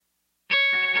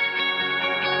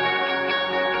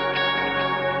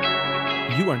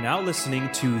You are now listening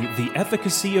to The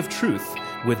Efficacy of Truth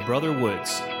with Brother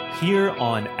Woods, here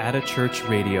on At a Church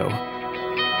Radio.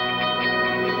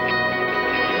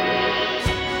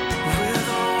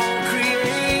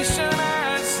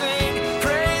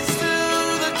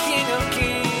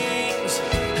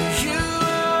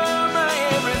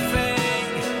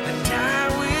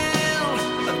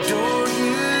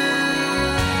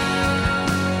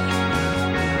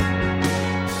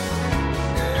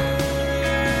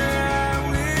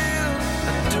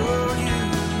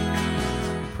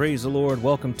 Praise the Lord.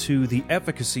 Welcome to The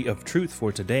Efficacy of Truth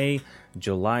for today,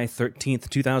 July 13th,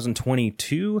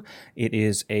 2022. It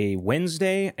is a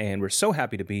Wednesday, and we're so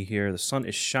happy to be here. The sun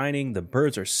is shining. The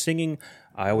birds are singing.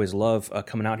 I always love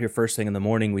coming out here first thing in the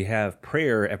morning. We have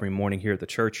prayer every morning here at the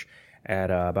church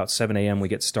at about 7 a.m. We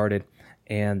get started,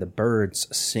 and the birds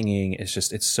singing is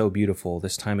just, it's so beautiful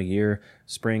this time of year,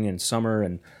 spring and summer,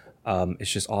 and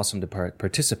it's just awesome to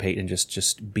participate and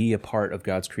just be a part of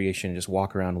God's creation and just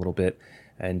walk around a little bit.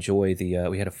 Enjoy the,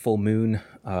 we had a full moon,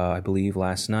 I believe,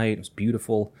 last night. It was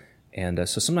beautiful. And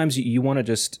so sometimes you want to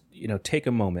just, take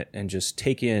a moment and just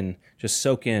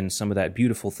soak in some of that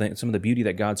beautiful thing, some of the beauty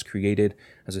that God's created.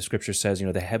 As the scripture says,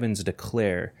 the heavens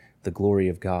declare the glory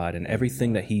of God, and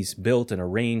everything that he's built and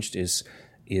arranged is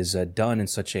done in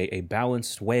such a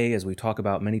balanced way, as we talk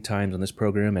about many times on this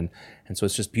program. And so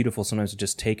it's just beautiful sometimes to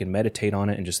just take and meditate on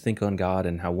it and just think on God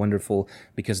and how wonderful,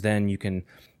 because then you can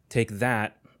take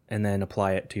that and then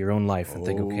apply it to your own life and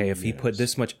think, okay, if he put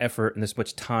this much effort and this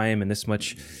much time and this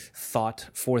much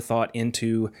forethought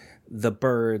into the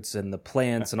birds and the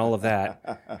plants and all of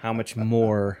that, how much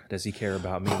more does he care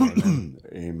about me? Amen.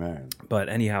 Amen. But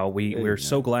anyhow, we're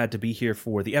so glad to be here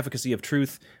for The Efficacy of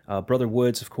Truth. Brother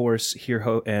Woods, of course,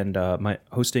 here and my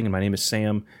hosting, and my name is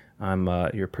Sam. I'm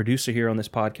your producer here on this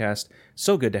podcast.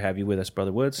 So good to have you with us,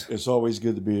 Brother Woods. It's always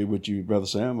good to be with you, Brother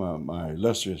Sam, my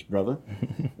illustrious brother.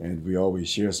 And we always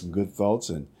share some good thoughts.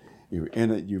 And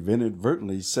you've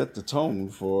inadvertently set the tone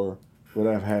for what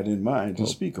I've had in mind to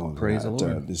speak on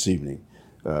this evening.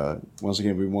 Once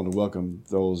again, we want to welcome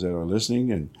those that are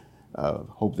listening and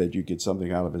hope that you get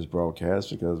something out of this broadcast,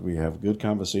 because we have a good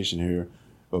conversation here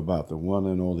about the one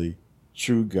and only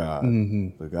true God,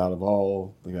 the God of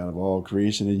all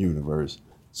creation and universe.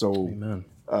 So, Amen.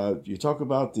 You talk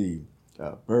about the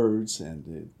birds and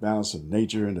the balance of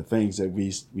nature and the things that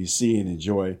we see and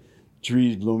enjoy.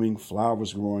 Trees blooming,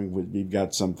 flowers growing. We've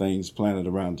got some things planted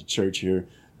around the church here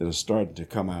that are starting to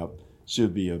come out.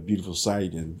 Should be a beautiful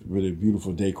sight and really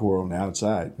beautiful decor on the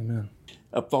outside. Amen.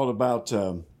 I've thought about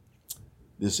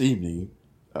this evening.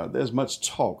 There's much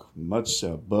talk, much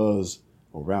buzz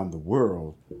around the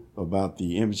world about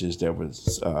the images that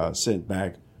was sent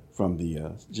back from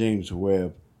the James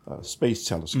Webb Space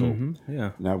Telescope. Mm-hmm.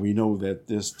 Yeah. Now, we know that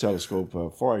this telescope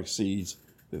far exceeds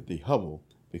the Hubble,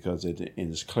 because in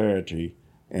its clarity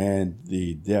and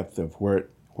the depth of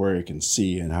where it can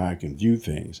see and how it can view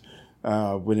things.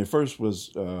 When it first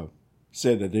was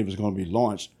said that it was going to be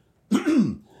launched,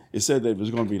 it said that it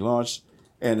was going to be launched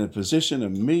in a position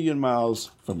 1 million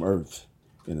miles from Earth,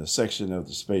 in a section of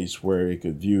the space where it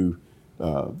could view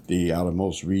the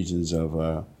outermost regions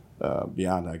of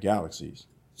beyond our galaxies.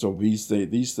 So these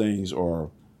things are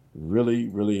really,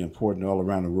 really important all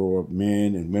around the world.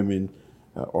 Men and women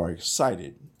are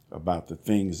excited about the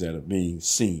things that are being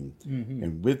seen. Mm-hmm.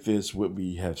 And with this, what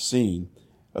we have seen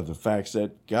are the facts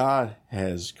that God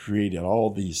has created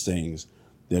all these things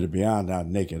that are beyond our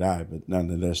naked eye, but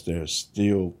nonetheless, they're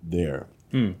still there.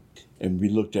 Mm. And we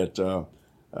looked at the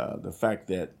fact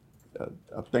that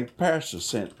I think Pastor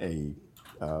sent a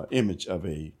image of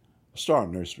a star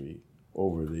nursery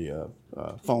over the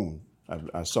phone.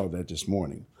 I saw that this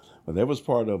morning. But that was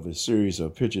part of a series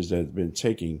of pictures that had been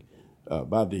taken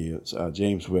by the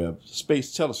James Webb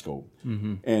Space Telescope.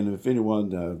 Mm-hmm. And if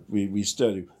anyone, we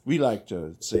study, we like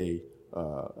to say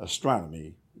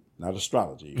astronomy, not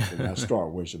astrology, not star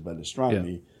worship, but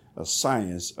astronomy, a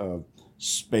science of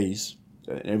space,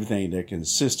 everything that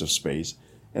consists of space.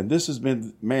 And this has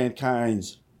been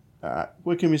mankind's,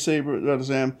 what can we say, Brother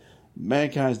Sam?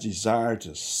 Mankind's desire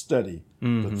to study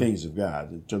the things of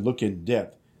God, to look in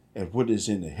depth at what is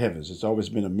in the heavens. It's always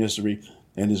been a mystery,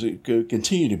 and it could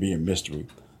continue to be a mystery.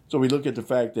 So we look at the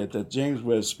fact that the James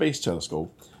Webb Space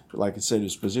Telescope, like I said,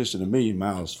 is positioned 1 million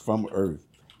miles from Earth.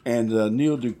 And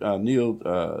Neil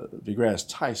deGrasse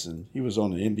Tyson, he was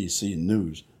on the NBC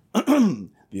News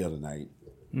the other night.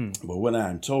 But what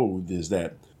I'm told is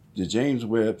that the James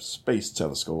Webb Space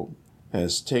Telescope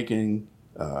has taken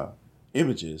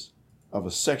images of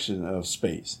a section of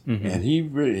space, and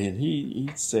he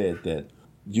said that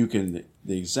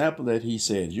the example that he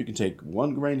said, you can take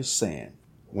one grain of sand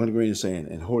one grain of sand,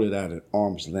 and hold it out at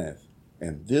arm's length.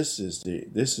 And this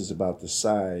is about the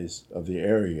size of the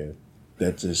area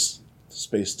that this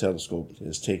space telescope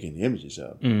is taking images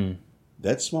of.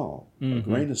 That's small, a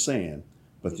grain of sand.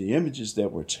 But the images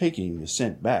that were taken and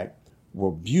sent back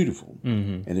were beautiful,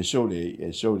 and it showed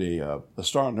a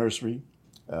star nursery,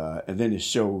 and then it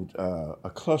showed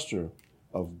a cluster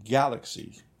of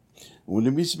galaxies.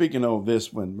 When we're speaking of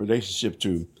this, in relationship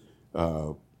to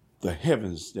the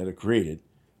heavens that are created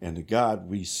and the God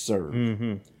we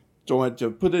serve. So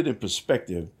to put it in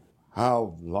perspective,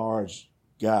 how large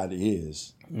God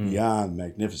is, beyond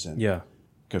magnificent,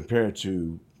 compared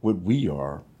to what we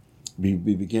are, we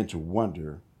begin to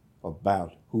wonder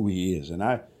about who He is. And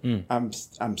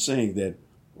I'm saying that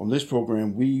on this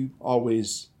program we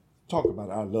always talk about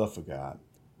our love for God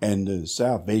and the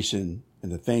salvation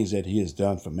and the things that He has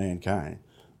done for mankind.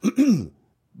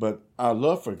 But our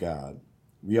love for God,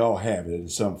 we all have it in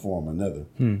some form or another.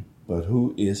 But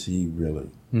who is He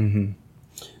really?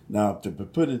 Now, to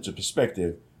put into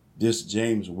perspective, this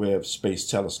James Webb Space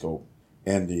Telescope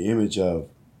and the image of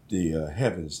the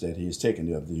heavens that He has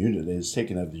taken of the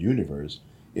universe,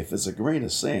 if it's a grain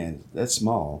of sand, that's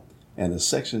small, and a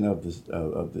section of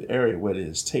the area where it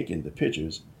is taken the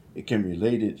pictures, it can be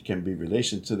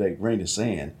related to that grain of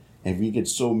sand, and we get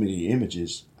so many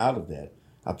images out of that.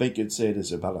 I think it said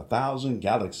it's about 1,000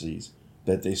 galaxies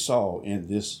that they saw in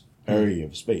this area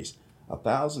of space.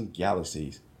 1,000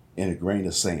 galaxies in a grain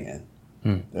of sand.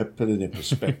 That put it in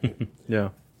perspective.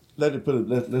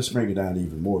 Let's bring it down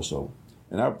even more so.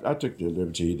 And I took the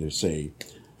liberty to say,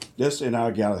 just in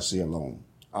our galaxy alone.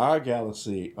 Our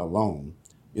galaxy alone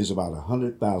is about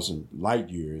 100,000 light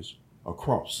years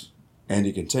across, and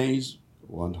it contains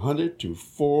 100 to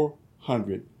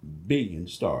 400 billion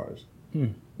stars.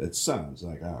 That's suns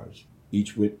like ours,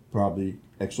 each with probably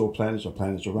exoplanets or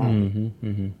planets around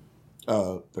them.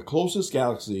 The closest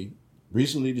galaxy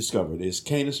recently discovered is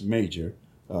Canis Major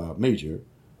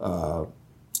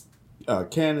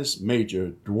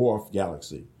dwarf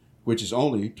galaxy, which is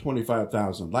only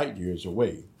 25,000 light years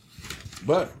away.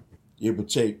 But it would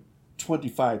take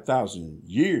 25,000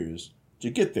 years to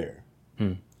get there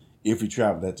if we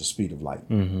traveled at the speed of light,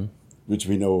 which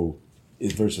we know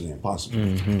is virtually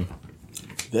impossible.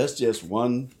 That's just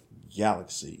one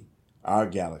galaxy, our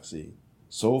galaxy,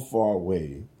 so far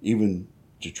away, even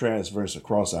to transverse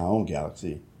across our own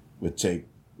galaxy would take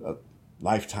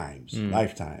lifetimes.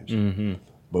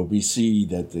 But we see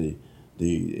that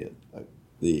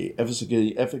the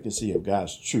efficacy of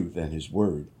God's truth and His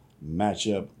word match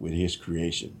up with His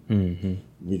creation.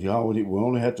 We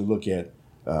only have to look at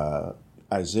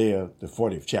Isaiah, the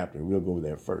 40th chapter. We'll go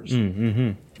there first.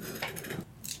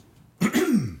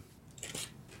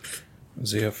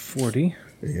 Isaiah 40.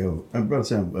 I'm about to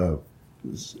say,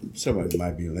 some of it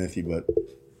might be lengthy, but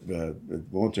I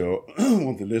want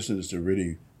the listeners to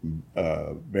really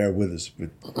bear with us,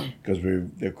 because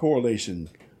the correlation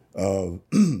of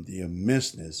the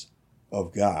immenseness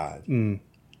of God and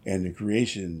the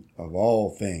creation of all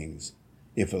things.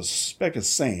 If a speck of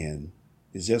sand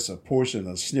is just a portion,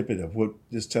 a snippet of what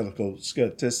this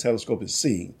telescope is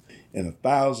seeing, and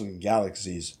 1,000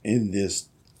 galaxies in this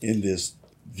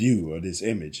view or this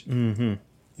image, the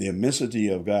immensity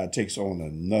of God takes on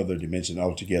another dimension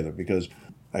altogether. Because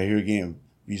I hear again,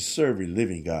 we serve a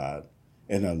living God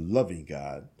and a loving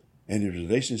God, and the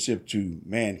relationship to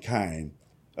mankind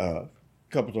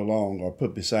coupled along or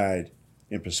put beside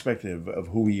in perspective of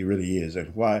who He really is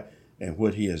and why and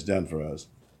what He has done for us.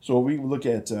 So we look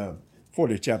at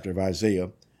 40th chapter of Isaiah,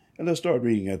 and let's start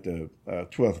reading at the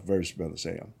 12th verse, Brother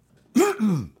Sam.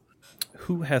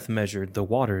 Who hath measured the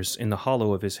waters in the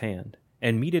hollow of his hand,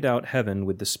 and meted out heaven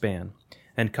with the span,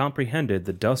 and comprehended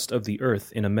the dust of the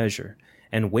earth in a measure,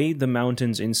 and weighed the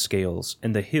mountains in scales,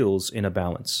 and the hills in a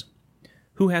balance?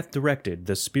 Who hath directed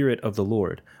the Spirit of the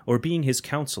Lord, or being his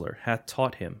counselor, hath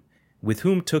taught him? With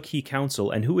whom took he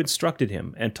counsel, and who instructed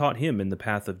him, and taught him in the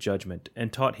path of judgment,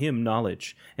 and taught him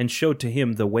knowledge, and showed to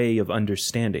him the way of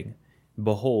understanding?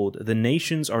 Behold, the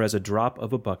nations are as a drop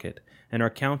of a bucket, and are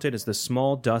counted as the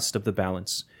small dust of the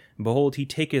balance. Behold, he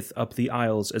taketh up the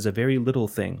isles as a very little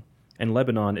thing, and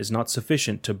Lebanon is not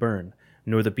sufficient to burn,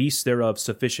 nor the beasts thereof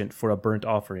sufficient for a burnt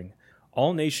offering.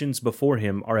 All nations before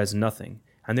him are as nothing,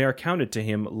 and they are counted to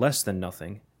him less than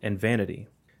nothing, and vanity.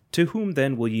 To whom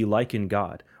then will ye liken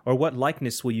God, or what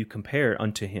likeness will you compare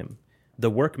unto him? The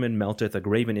workman melteth a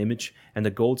graven image, and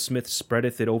the goldsmith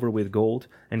spreadeth it over with gold,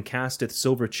 and casteth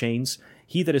silver chains.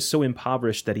 He that is so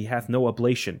impoverished that he hath no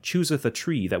oblation chooseth a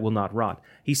tree that will not rot.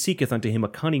 He seeketh unto him a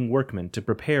cunning workman to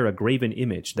prepare a graven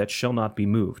image that shall not be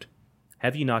moved.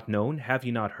 Have ye not known? Have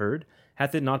ye not heard?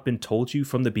 Hath it not been told you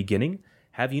from the beginning?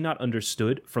 Have ye not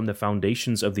understood from the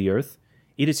foundations of the earth?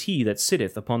 It is he that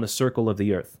sitteth upon the circle of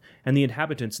the earth, and the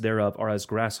inhabitants thereof are as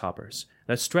grasshoppers,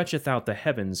 that stretcheth out the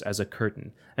heavens as a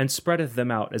curtain, and spreadeth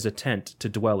them out as a tent to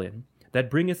dwell in,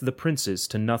 that bringeth the princes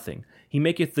to nothing. He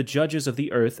maketh the judges of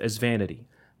the earth as vanity.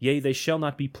 Yea, they shall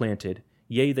not be planted,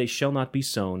 yea, they shall not be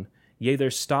sown, yea,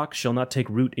 their stock shall not take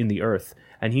root in the earth,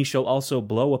 and he shall also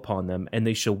blow upon them, and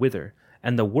they shall wither,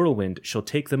 and the whirlwind shall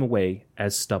take them away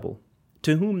as stubble.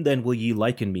 To whom then will ye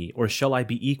liken me, or shall I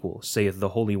be equal, saith the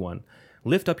Holy One?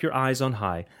 Lift up your eyes on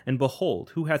high, and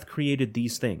behold, who hath created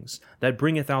these things, that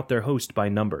bringeth out their host by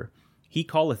number. He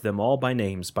calleth them all by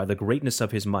names by the greatness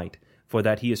of his might, for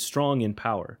that he is strong in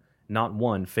power, not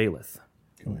one faileth.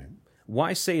 Go ahead.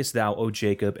 Why sayest thou, O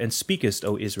Jacob, and speakest,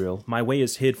 O Israel, my way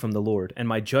is hid from the Lord, and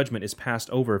my judgment is passed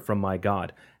over from my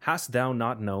God? Hast thou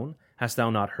not known? Hast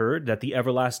thou not heard that the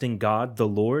everlasting God, the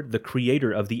Lord, the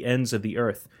Creator of the ends of the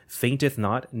earth, fainteth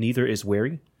not, neither is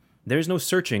weary? There is no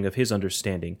searching of his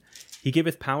understanding. He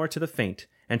giveth power to the faint,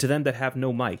 and to them that have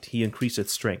no might he increaseth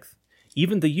strength.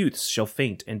 Even the youths shall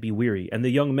faint and be weary, and the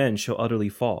young men shall utterly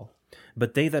fall.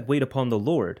 But they that wait upon the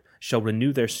Lord shall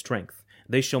renew their strength.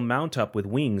 They shall mount up with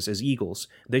wings as eagles.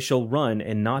 They shall run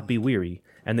and not be weary,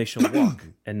 and they shall walk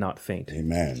and not faint.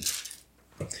 Amen.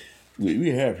 We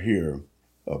have here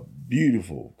a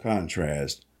beautiful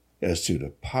contrast as to the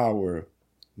power,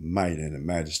 might, and the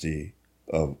majesty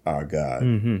of our God.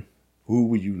 Mm-hmm. Who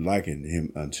will you liken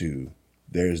him unto?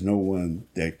 There is no one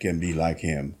that can be like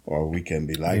him, or we can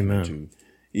be like him unto.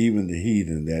 Even the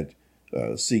heathen that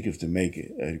seeketh to make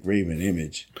a graven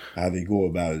image, how they go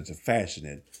about it to fashion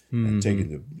it, and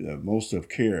taking the most of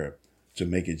care to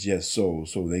make it just so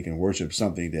they can worship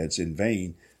something that's in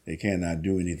vain. They cannot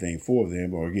do anything for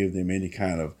them or give them any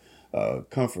kind of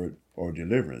comfort or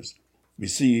deliverance. We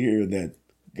see here that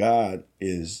God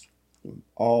is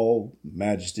all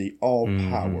majesty, all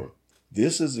power.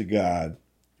 This is the God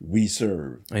we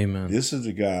serve. Amen. This is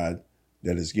the God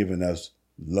that has given us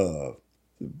love.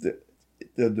 The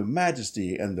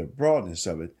majesty and the broadness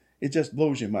of it, it just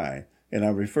blows your mind. And I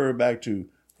refer back to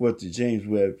what the James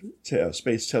Webb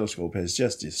Space Telescope has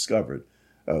just discovered.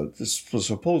 This was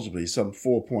supposedly some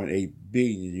 4.8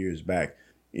 billion years back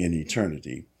in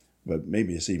eternity. But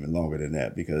maybe it's even longer than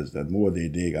that, because the more they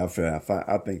dig, I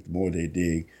think the more they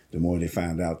dig, the more they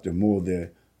find out, the more they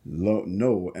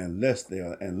know, and less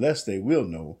they will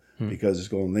know, because it's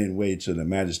going to lend way to the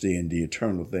majesty and the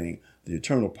eternal thing, the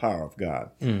eternal power of God.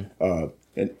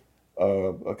 And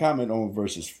a comment on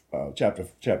verses chapter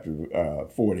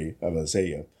 40 of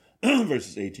Isaiah,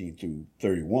 verses 18 through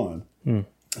 31,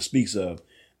 speaks of,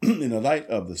 in the light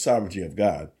of the sovereignty of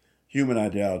God, human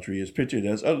idolatry is pictured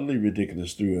as utterly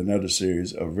ridiculous. Through another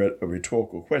series of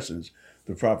rhetorical questions,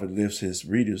 the prophet lifts his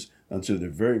readers unto the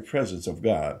very presence of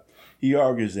God. He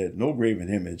argues that no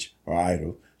graven image or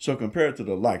idol shall compare to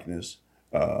the likeness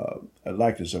of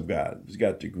God. He's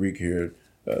got the Greek here,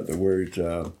 the word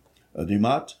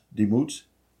demut,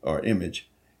 or image,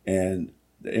 and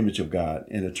the image of God.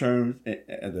 And the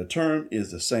term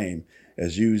is the same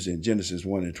as used in Genesis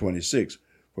 1:26,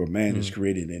 where man is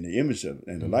created in the image of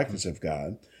and the likeness of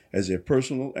God as a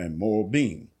personal and moral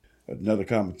being. Another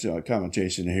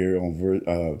commentation here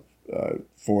on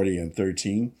 40 and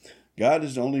 13. God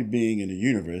is the only being in the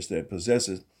universe that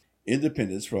possesses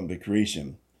independence from the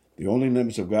creation. The only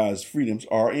limits of God's freedoms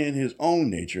are in his own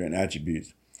nature and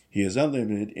attributes. He is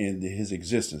unlimited in his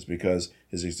existence because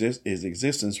his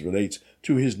existence relates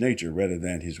to his nature rather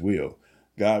than his will.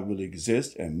 God will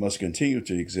exist and must continue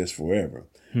to exist forever.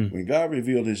 When God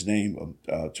revealed his name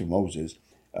to Moses,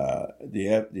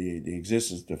 the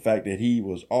existence, the fact that he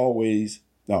was always,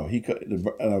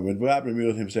 when God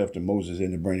revealed himself to Moses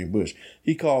in the burning bush,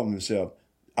 he called himself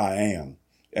I Am,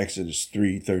 Exodus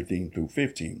 3:13 through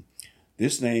 15.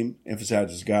 This name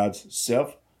emphasizes God's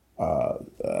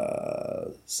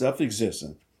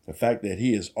self-existence, the fact that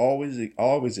he is always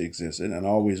existed and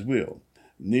always will.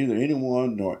 Neither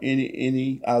anyone nor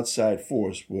any outside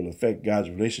force will affect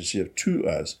God's relationship to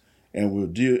us, and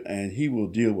he will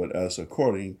deal with us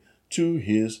according to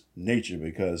his nature,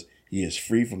 because he is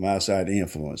free from outside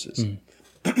influences.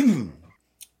 The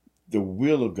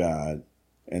will of God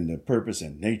and the purpose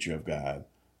and nature of God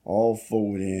all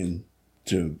fold in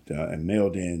to and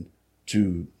meld in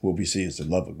to what we see as the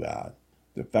love of God.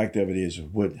 The fact of it is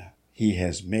what he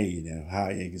has made and how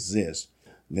he exists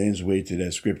lends way to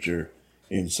that scripture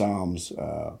in Psalms,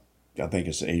 I think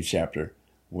it's the 8th chapter.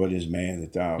 What is man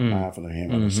that thou art mindful of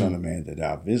him, or the son of man that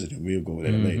thou visit him? We'll go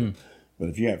there later. But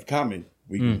if you have a comment,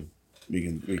 we can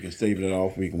stave it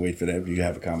off. We can wait for that. If you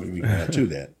have a comment, we can add to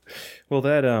that. Well,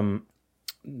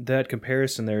 that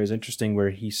comparison there is interesting,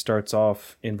 where he starts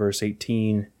off in verse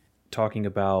 18 talking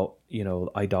about,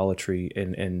 idolatry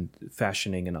and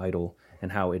fashioning an idol,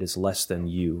 and how it is less than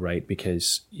you, right?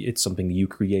 Because it's something you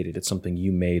created, it's something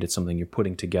you made, it's something you're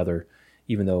putting together,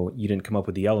 even though you didn't come up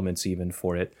with the elements even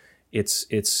for it.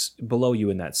 It's below you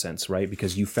in that sense, right?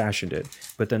 Because you fashioned it.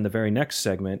 But then the very next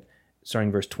segment,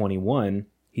 starting verse 21,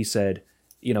 he said,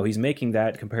 he's making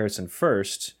that comparison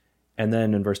first. And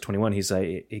then in verse 21, he's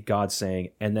like, God's saying,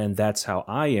 and then that's how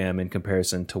I am in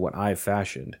comparison to what I've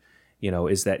fashioned,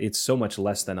 is that it's so much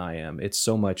less than I am. It's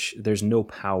so much, there's no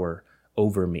power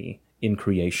over me in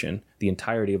creation. The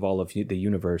entirety of all of the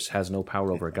universe has no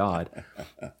power over God.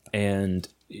 And,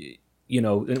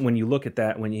 when you look at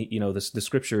that, when the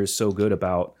scripture is so good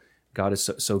about, God is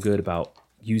so good about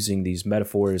using these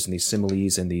metaphors and these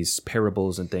similes and these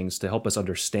parables and things to help us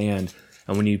understand.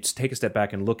 And when you take a step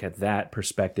back and look at that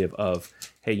perspective of,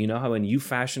 hey, how when you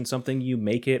fashion something, you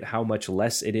make it how much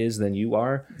less it is than you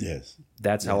are. Yes.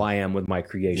 That's how I am with my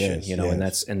creation,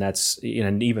 yes. And that's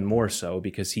and even more so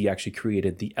because he actually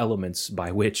created the elements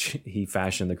by which he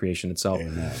fashioned the creation itself.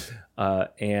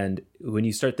 And when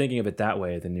you start thinking of it that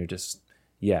way, then you're just,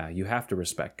 you have to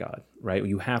respect God, right?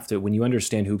 You have to, when you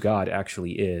understand who God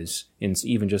actually is, and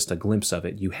even just a glimpse of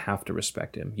it, you have to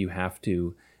respect him. You have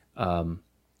to,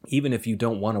 even if you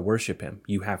don't want to worship him,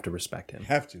 you have to respect him.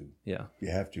 Have to. Yeah. You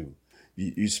have to.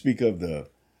 You speak of the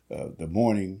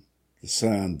morning, the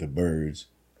sun, the birds,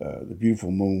 the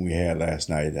beautiful moon we had last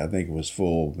night. I think it was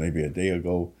full maybe a day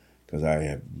ago because I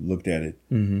have looked at it.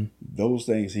 Mm-hmm. Those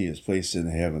things he has placed in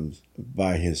the heavens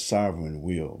by his sovereign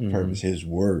will, purpose, his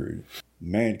word.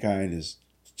 Mankind is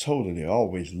totally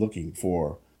always looking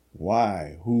for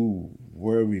why, who,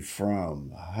 where are we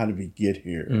from, how did we get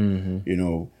here?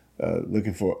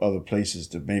 Looking for other places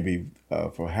to maybe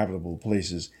for habitable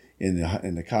places in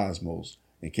the cosmos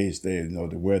in case they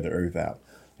to wear the earth out.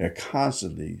 They're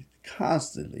constantly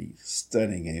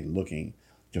studying and looking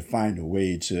to find a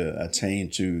way to attain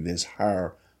to this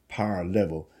higher power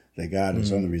level that God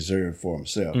is only reserved for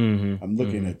himself. I'm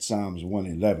looking at Psalms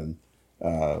 111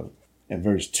 and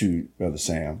verse 2, Brother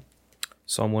Sam.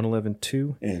 Psalm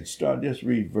 111:2. And just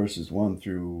read verses 1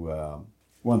 through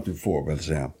 4, Brother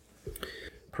Sam.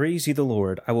 Praise ye the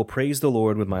Lord. I will praise the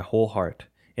Lord with my whole heart,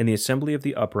 in the assembly of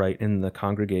the upright in the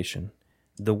congregation.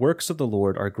 The works of the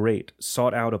Lord are great,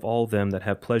 sought out of all them that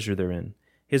have pleasure therein.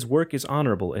 His work is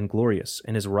honorable and glorious,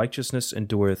 and his righteousness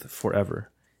endureth forever.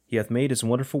 He hath made his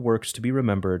wonderful works to be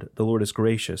remembered. The Lord is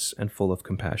gracious and full of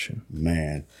compassion.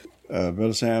 Man.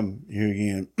 Brother Sam, here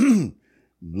again,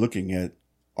 looking at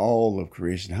all of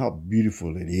creation, how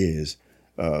beautiful it is.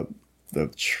 The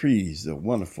trees, the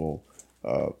wonderful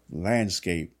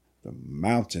landscape, the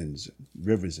mountains,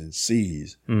 rivers, and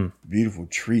seas, beautiful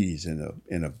trees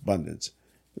in abundance.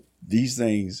 These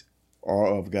things are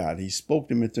of God. He spoke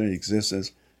them into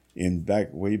existence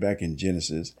way back in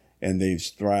Genesis, and they've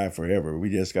thrived forever. We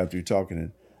just got through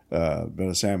talking,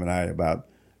 Brother Sam and I, about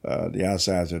the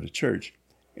outsides of the church,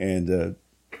 and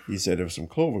he said there was some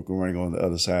clover growing on the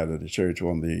other side of the church,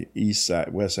 on the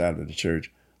west side of the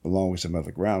church, along with some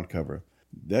other ground cover.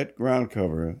 That ground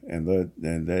cover and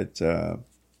that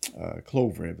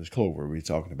clover, it was clover we were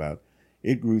talking about,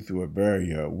 it grew through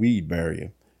a weed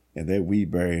barrier, and that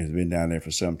weed barrier has been down there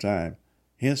for some time.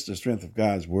 Hence the strength of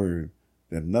God's word,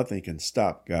 that nothing can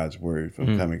stop God's word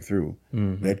from coming through.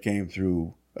 That came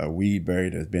through a weed barrier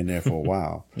that's been there for a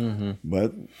while.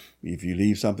 But if you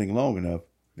leave something long enough,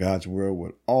 God's word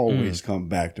will always come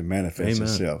back to manifest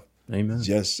itself. Amen.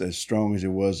 Just as strong as it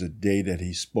was the day that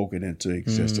he spoke it into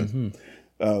existence.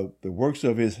 The works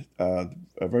of his,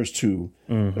 verse 2,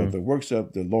 the works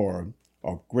of the Lord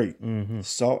are great,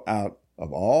 sought out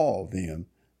of all them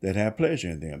that have pleasure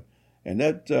in them. And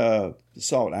that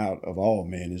sought out of all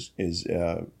men is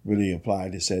really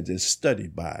applied. It says it's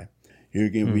studied by. Here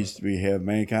again, we have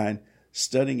mankind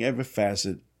studying every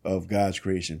facet of God's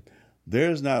creation.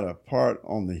 There's not a part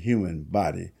on the human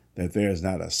body that there is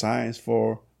not a science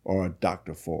for or a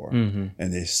doctor for. And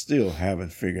they still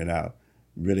haven't figured out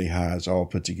really how it's all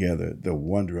put together, the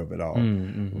wonder of it all,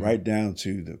 right down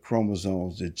to the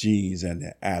chromosomes, the genes, and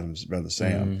the atoms, Brother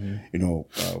Sam.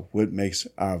 What makes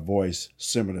our voice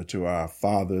similar to our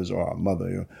father's or our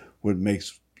mother, what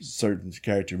makes certain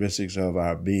characteristics of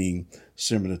our being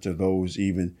similar to those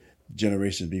even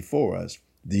generations before us.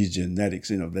 These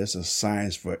genetics, that's a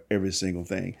science for every single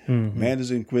thing. Man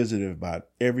is inquisitive about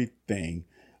everything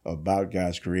about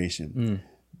God's creation.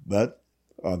 But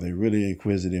are they really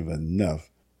inquisitive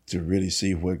enough to really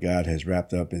see what God has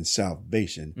wrapped up in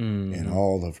salvation and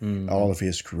all of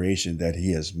his creation that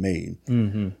he has made,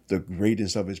 the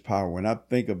greatness of his power. When I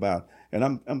think about, and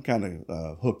I'm kind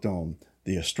of hooked on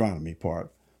the astronomy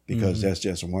part, because that's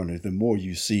just wonderful. The more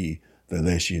you see, the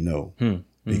less you know,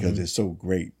 because it's so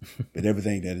great. But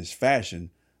everything that is fashioned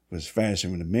was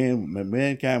fashioned when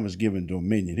mankind was given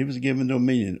dominion. He was given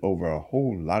dominion over a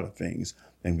whole lot of things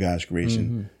in God's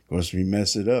creation. Of course, we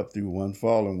messed it up through one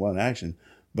fall and one action.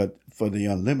 But for the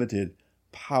unlimited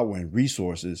power and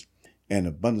resources and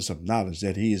abundance of knowledge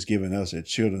that he has given us as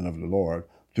children of the Lord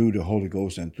through the Holy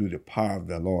Ghost and through the power of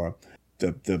the Lord,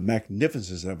 the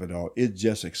magnificence of it all, it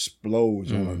just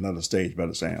explodes on another stage,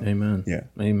 Brother Sam. Amen. Yeah.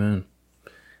 Amen.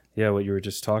 Yeah, what you were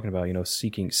just talking about,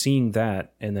 seeing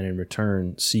that, and then in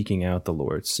return, seeking out the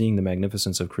Lord, seeing the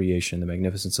magnificence of creation, the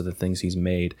magnificence of the things he's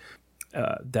made.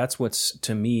 That's what's,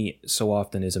 to me, so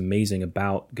often is amazing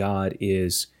about God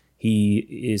is he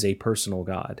is a personal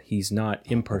God. He's not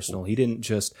impersonal. He didn't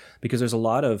just, because there's a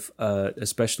lot of,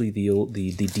 especially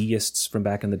the deists from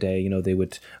back in the day, they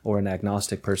would, or an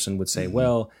agnostic person would say,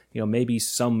 well, maybe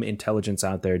some intelligence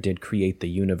out there did create the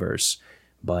universe,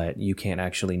 but you can't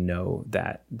actually know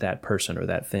that person or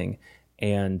that thing.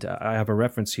 And I have a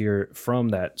reference here from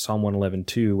that Psalm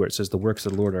 111:2, where it says, the works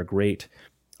of the Lord are great.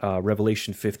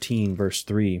 Revelation 15, verse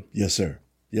 3. Yes, sir.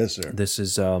 Yes, sir. This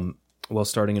is,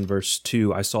 starting in verse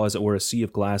 2, I saw as it were a sea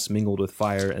of glass mingled with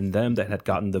fire, and them that had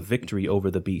gotten the victory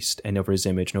over the beast, and over his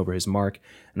image, and over his mark,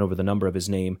 and over the number of his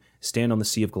name, stand on the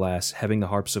sea of glass, having the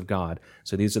harps of God.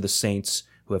 So these are the saints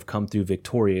who have come through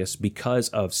victorious because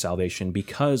of salvation,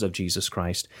 because of Jesus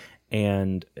Christ.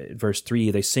 And verse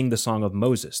 3, they sing the song of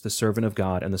Moses, the servant of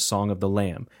God, and the song of the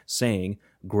Lamb, saying,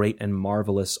 great and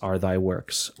marvelous are thy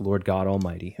works, Lord God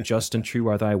Almighty. Just and true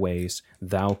are thy ways,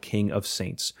 thou King of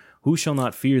saints. Who shall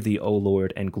not fear thee, O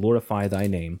Lord, and glorify thy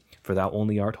name? For thou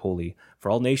only art holy. For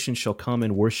all nations shall come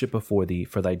and worship before thee,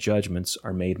 for thy judgments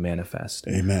are made manifest.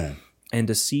 Amen. And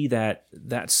to see that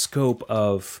scope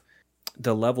of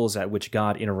the levels at which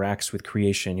God interacts with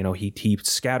creation, he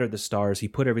scattered the stars, he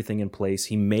put everything in place,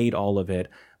 he made all of it,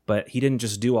 but he didn't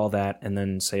just do all that and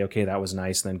then say, okay, that was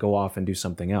nice, then go off and do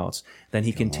something else. Then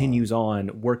he continues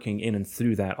on working in and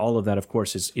through that. All of that, of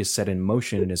course, is set in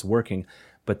motion and is working.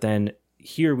 But then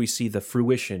here we see the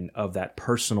fruition of that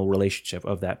personal relationship,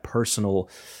 of that personal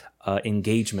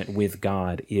engagement with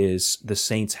God, is the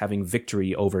saints having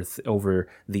victory over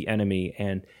the enemy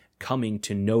and coming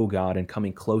to know God and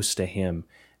coming close to him.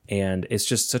 And it's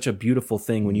just such a beautiful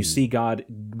thing when you see God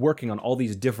working on all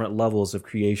these different levels of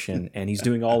creation, and he's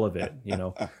doing all of it,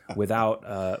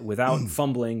 without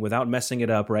fumbling, without messing it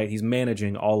up, right? He's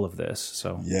managing all of this.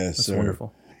 So yes, that's sir.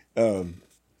 Wonderful.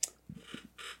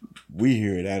 We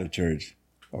here at Adder Church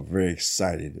are very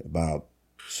excited about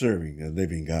serving the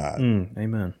living God.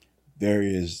 Amen. There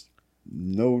is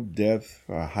no depth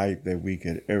or height that we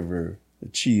could ever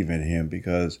achieve in him,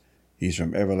 because he's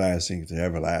from everlasting to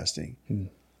everlasting.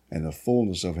 And the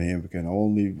fullness of him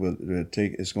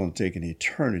it's going to take an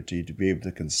eternity to be able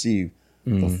to conceive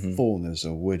the fullness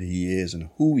of what he is and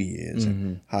who he is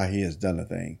and how he has done a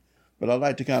thing. But I'd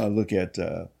like to kind of look at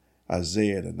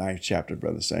Isaiah, the 9th chapter,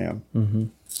 Brother Sam.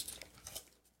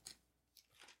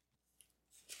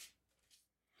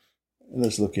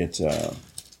 Let's look at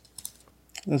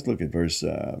verse,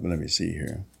 let me see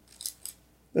here.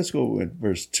 Let's go with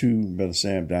verse 2, Brother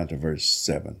Sam, down to verse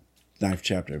 7, 9th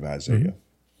chapter of Isaiah.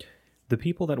 The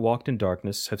people that walked in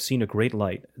darkness have seen a great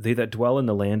light. They that dwell in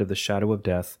the land of the shadow of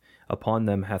death, upon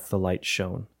them hath the light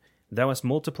shone. Thou hast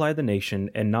multiplied the nation,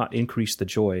 and not increased the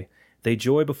joy. They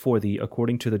joy before thee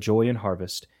according to the joy in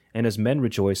harvest, and as men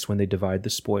rejoice when they divide the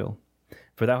spoil.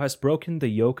 For thou hast broken the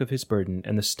yoke of his burden,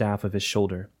 and the staff of his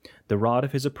shoulder, the rod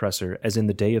of his oppressor, as in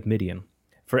the day of Midian.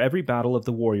 For every battle of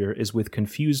the warrior is with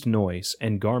confused noise,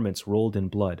 and garments rolled in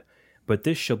blood. But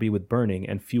this shall be with burning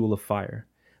and fuel of fire.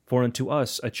 For unto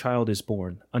us a child is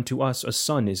born, unto us a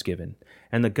son is given,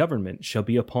 and the government shall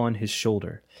be upon his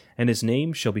shoulder. And his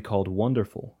name shall be called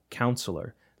Wonderful,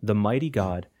 Counselor, the Mighty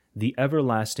God, the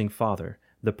Everlasting Father,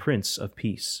 the Prince of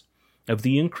Peace. Of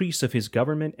the increase of his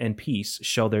government and peace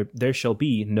there shall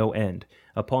be no end,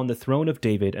 upon the throne of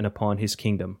David and upon his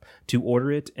kingdom, to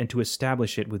order it and to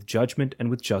establish it with judgment and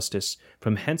with justice,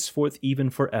 from henceforth even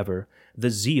forever. The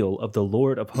zeal of the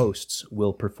Lord of hosts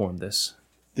will perform this.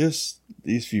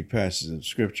 These few passages of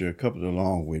scripture, coupled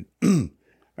along with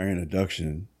our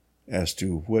introduction as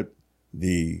to what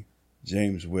the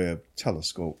James Webb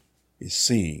telescope is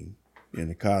seeing in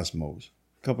the cosmos,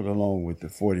 coupled along with the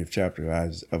 40th chapter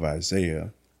of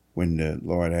Isaiah, when the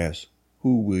Lord asks,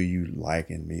 who will you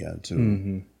liken me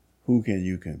unto? Who can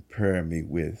you compare me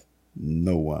with?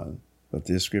 No one. but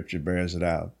this scripture bears it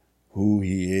out, who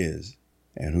he is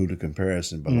and who the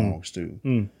comparison belongs to.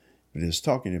 But it's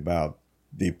talking about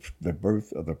the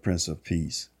birth of the Prince of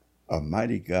Peace, a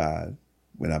mighty God.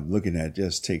 When I'm looking at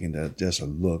just taking just a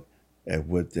look at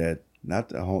what that,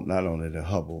 not only the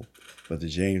Hubble, but the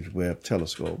James Webb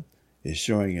Telescope is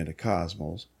showing in the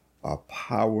cosmos, a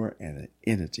power and an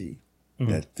entity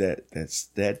that's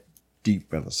that deep,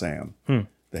 Brother Sam,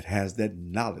 that has that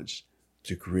knowledge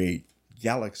to create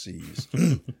galaxies,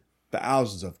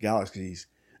 thousands of galaxies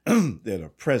that are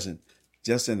present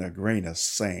just in a grain of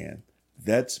sand.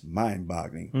 That's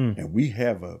mind-boggling. And we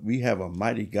have a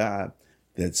mighty God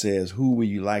that says, "Who will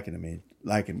you liken me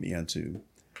unto?"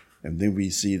 And then we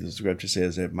see the scripture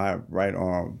says that my right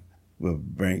arm will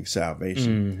bring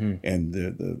salvation. And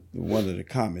the one of the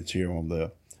comments here on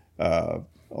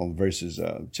verses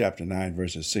chapter 9,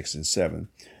 verses 6 and 7,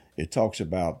 it talks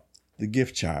about the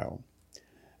gift child.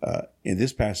 In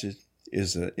this passage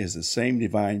is the same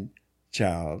divine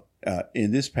child.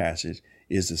 In this passage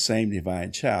is the same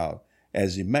divine child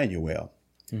as Emmanuel.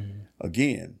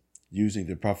 Again, using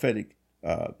the prophetic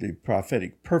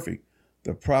perfect,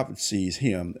 the prophet sees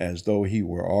him as though he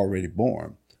were already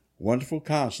born. Wonderful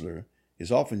Counselor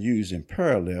is often used in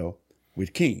parallel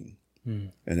with King,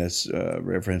 and that's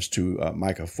reference to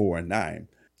Micah 4 and 9.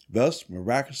 Thus,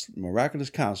 miraculous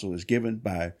counsel is given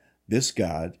by this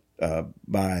God,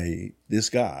 like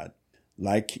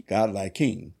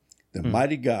King. The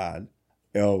mighty God,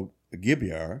 El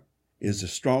Gibbor, is the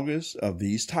strongest of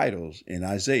these titles in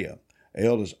Isaiah.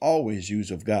 El is always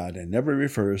used of God and never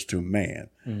refers to man.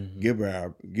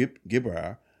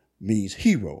 Gibbor means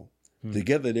hero.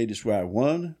 Together they describe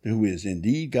one who is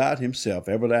indeed God himself,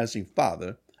 everlasting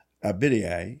Father.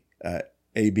 Abidai,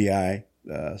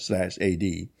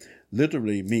 ABI/AD,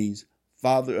 literally means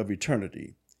Father of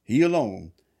eternity. He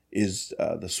alone is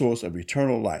the source of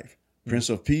eternal life. Prince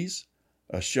of Peace,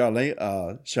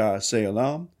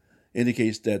 Shalom,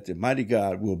 indicates that the mighty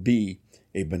God will be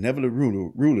a benevolent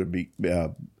ruler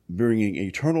bringing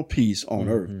eternal peace on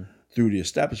earth through the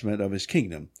establishment of his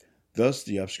kingdom. Thus,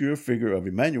 the obscure figure of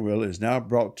Emmanuel is now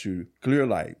brought to clear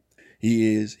light.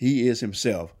 He is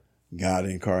himself God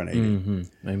incarnated.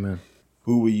 Amen.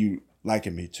 Who will you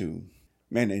liken me to?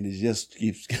 Man, and it just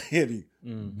keeps getting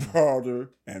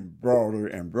broader and broader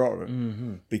and broader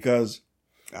because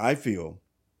I feel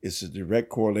it's a direct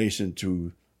correlation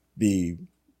to the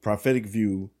prophetic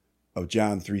view of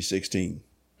John 3:16.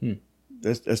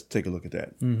 Let's take a look at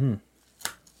that.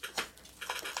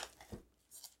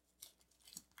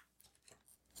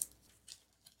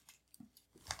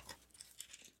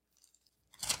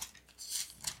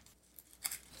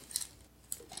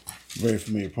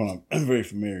 Very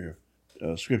familiar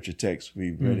scripture text.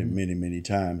 We've read it many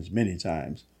times.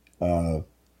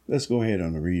 Let's go ahead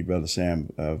and read, Brother Sam,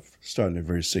 starting at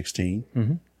verse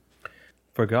 16.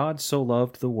 For God so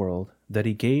loved the world that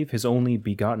he gave his only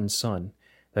begotten Son,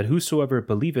 that whosoever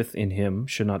believeth in him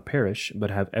should not perish,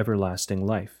 but have everlasting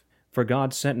life. For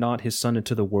God sent not his Son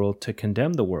into the world to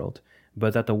condemn the world,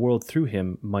 but that the world through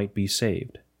him might be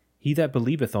saved. He that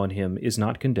believeth on him is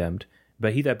not condemned,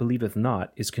 but he that believeth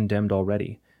not is condemned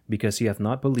already, because he hath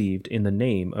not believed in the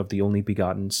name of the only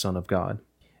begotten Son of God.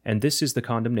 And this is the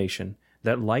condemnation,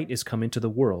 that light is come into the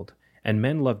world, and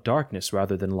men love darkness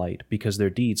rather than light, because their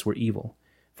deeds were evil.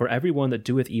 For every one that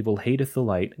doeth evil hateth the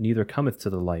light, neither cometh to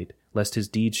the light, lest his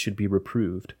deeds should be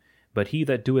reproved. But he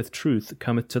that doeth truth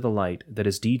cometh to the light, that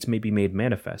his deeds may be made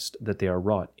manifest, that they are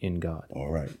wrought in God.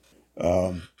 All right.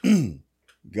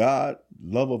 God,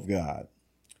 love of God.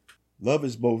 Love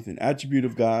is both an attribute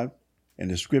of God and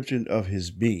a description of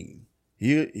his being.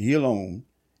 He alone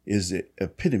is the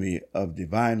epitome of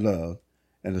divine love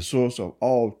and the source of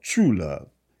all true love.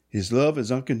 His love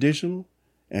is unconditional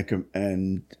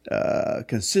and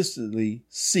consistently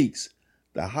seeks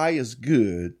the highest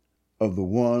good of the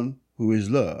one who is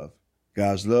love.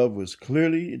 God's love was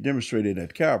clearly demonstrated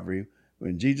at Calvary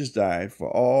when Jesus died for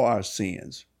all our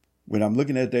sins. When I'm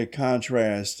looking at that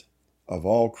contrast of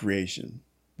all creation,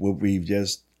 what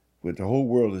the whole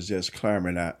world is just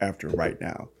clamoring after right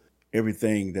now,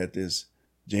 everything that this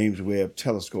James Webb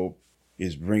Telescope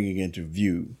is bringing into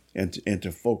view and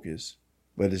into focus,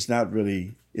 but it's not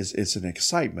really. It's an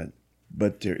excitement,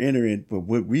 but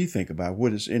what we think about,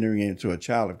 what is entering into a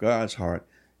child of God's heart,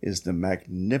 is the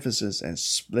magnificence and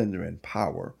splendor and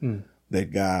power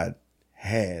that God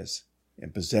has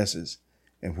and possesses.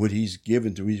 And what he's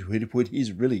given what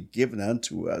he's really given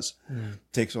unto us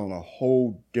takes on a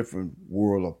whole different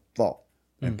world of thought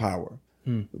and power.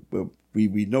 But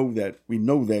we know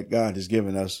that God has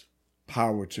given us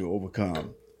power to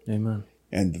overcome. Amen.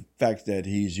 And the fact that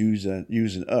he's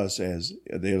using us as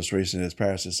the illustration, as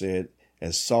Pastor said,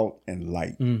 as salt and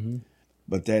light.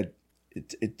 But that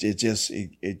it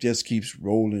just keeps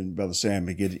rolling, Brother Sam.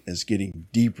 It's getting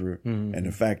deeper. And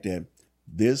the fact that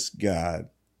this God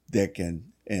that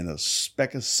can, in a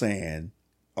speck of sand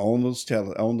on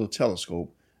the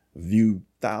telescope, view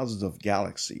thousands of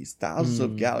galaxies.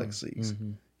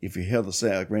 If you held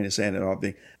a grain of sand and all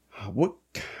things, what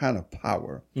kind of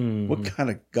power? What kind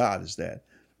of God is that?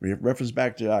 Reference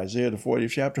back to Isaiah, the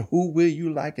 40th chapter. Who will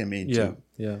you liken me to?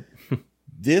 Yeah.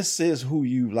 This is who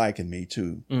you liken me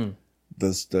to.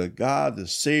 The God, the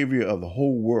Savior of the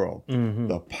whole world.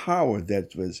 The power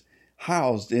that was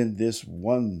housed in this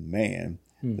one man,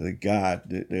 the God,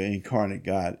 the incarnate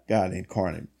God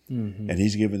incarnate. And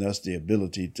he's given us the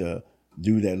ability to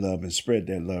do that love and spread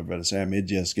that love, Brother Sam. It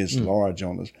just gets large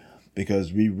on us,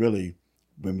 because we really,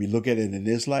 when we look at it in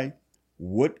this light,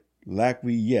 what lack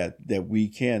we yet that we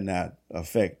cannot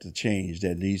affect the change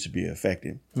that needs to be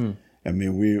affected? I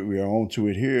mean, we are on to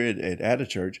it here at the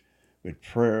church with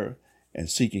prayer and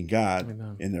seeking God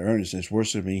in the earnestness,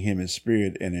 worshiping him in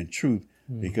spirit and in truth,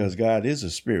 because God is a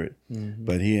spirit,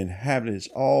 but he inhabits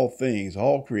all things,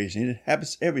 all creation. He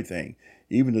inhabits everything,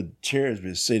 even the chairs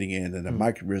we're sitting in and the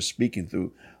mic we're speaking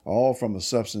through, all from a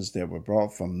substance that were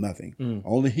brought from nothing.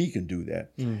 Only he can do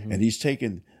that. And he's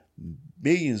taken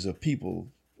millions of people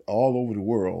all over the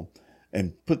world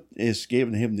and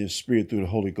given him this spirit through the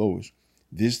Holy Ghost.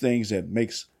 These things that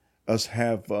makes us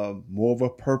have more of a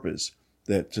purpose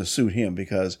that to suit him,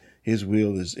 because his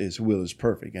will is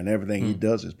perfect and everything he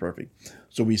does is perfect.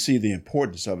 So we see the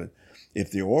importance of it.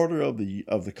 If the order of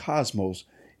the cosmos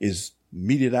is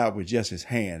meted out with just his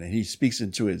hand and he speaks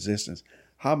into existence,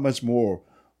 how much more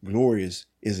glorious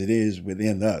it is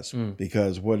within us?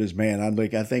 Because what is man?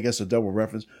 I think that's a double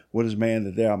reference. What is man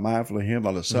that thou art mindful of him,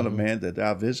 or the Son of Man that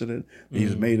thou visited? He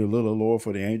was made a little lower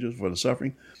for the angels, for the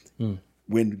suffering.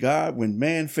 When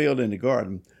man failed in the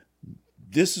garden,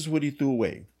 this is what he threw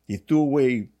away. He threw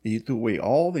away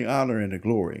all the honor and the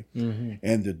glory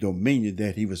and the dominion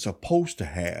that he was supposed to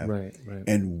have,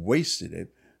 and wasted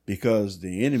it, because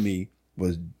the enemy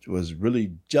was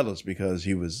really jealous, because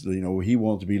he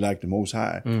wanted to be like the Most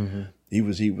High.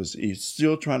 He's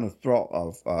still trying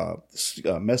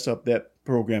to mess up that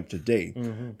program today,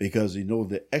 because he knows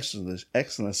the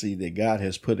excellency that God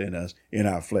has put in us, in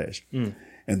our flesh.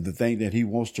 And the thing that he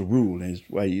wants to rule is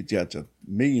why he's got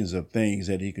millions of things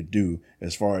that he could do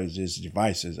as far as his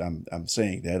devices. I'm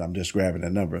saying that, I'm just grabbing a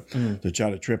number to try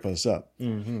to trip us up.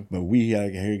 But here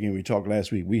again, we talked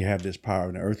last week, we have this power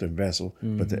in the earthen vessel,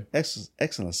 but the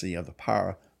excellency of the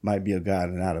power might be of God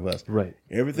and not of us.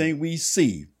 Everything we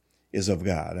see is of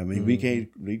God. I mean, we can't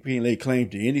lay claim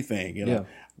to anything.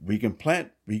 We can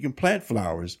plant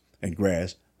flowers and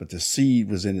grass, but the seed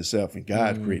was in itself, and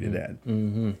God created that.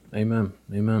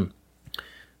 Amen.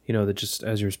 That just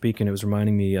as you were speaking, it was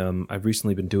reminding me, I've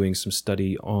recently been doing some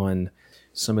study on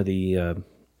some of the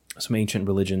some ancient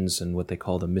religions and what they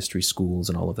call the mystery schools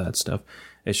and all of that stuff.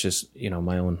 It's just,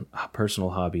 my own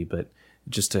personal hobby, but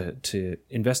just to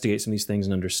investigate some of these things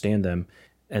and understand them.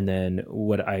 And then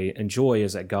what I enjoy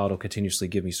is that God will continuously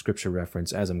give me scripture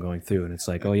reference as I'm going through. And it's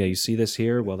like, oh yeah, you see this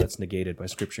here? Well, that's negated by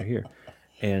scripture here.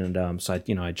 And so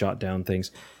I jot down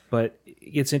things. But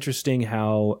it's interesting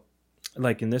how,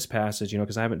 like in this passage,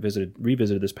 because I haven't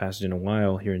revisited this passage in a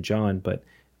while here in John, but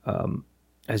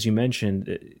as you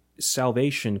mentioned,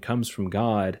 salvation comes from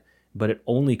God, but it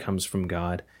only comes from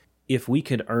God. If we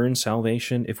could earn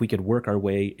salvation, if we could work our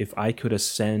way, if I could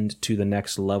ascend to the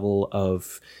next level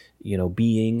of,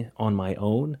 being on my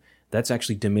own, that's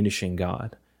actually diminishing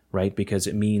God. Right? Because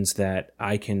it means that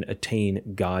I can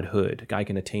attain godhood. I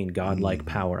can attain godlike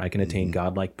power. I can attain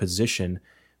godlike position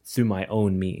through my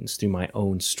own means, through my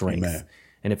own strength. Amen.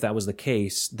 And if that was the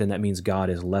case, then that means God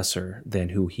is lesser than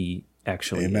who he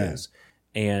actually is.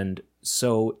 And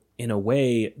so in a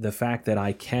way, the fact that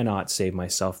I cannot save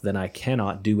myself, then I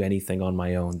cannot do anything on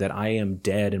my own, that I am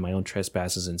dead in my own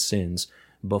trespasses and sins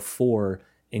before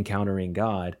encountering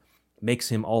God, makes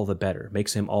him all the better,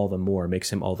 makes him all the more,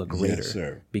 makes him all the greater. Yes,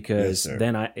 sir. Because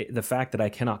then the fact that I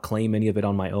cannot claim any of it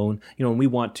on my own, and we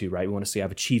want to, right? We want to say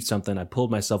I've achieved something. I pulled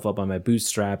myself up on my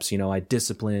bootstraps. I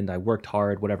disciplined, I worked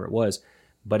hard, whatever it was.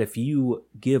 But if you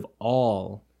give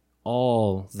all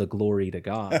the glory to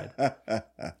God,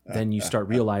 then you start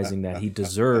realizing that he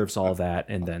deserves all that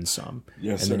and then some.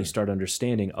 Yes, and then you start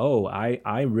understanding,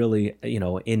 I really,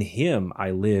 in him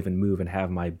I live and move and have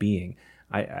my being.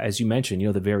 As you mentioned,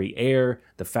 the very air,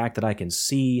 the fact that I can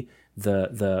see,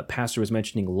 the pastor was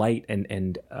mentioning light,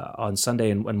 and on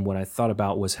Sunday, and what I thought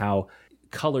about was how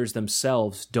colors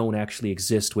themselves don't actually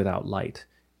exist without light.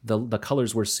 the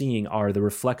colors we're seeing are the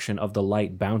reflection of the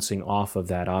light bouncing off of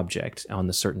that object on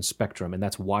the certain spectrum, and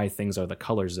that's why things are the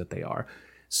colors that they are.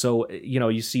 So,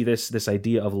 you see this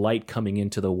idea of light coming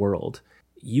into the world.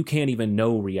 You can't even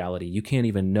know reality. You can't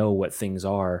even know what things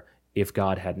are if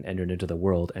God hadn't entered into the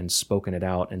world and spoken it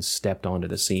out and stepped onto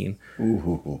the scene.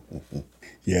 Ooh.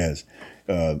 Yes.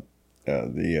 The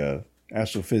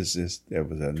astrophysicist, that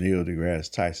was Neil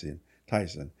deGrasse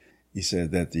Tyson, he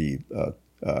said that the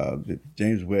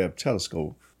James Webb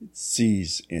Telescope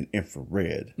sees in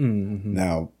infrared. Mm-hmm.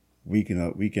 Now, we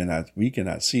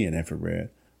cannot see in infrared,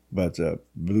 but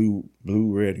blue,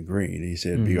 red, and green. He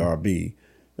said BRB,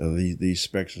 these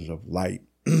spectrums of light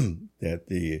that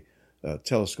the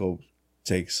telescope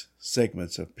takes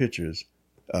segments of pictures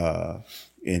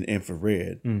in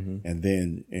infrared, and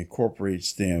then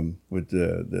incorporates them with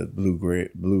the blue,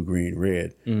 green,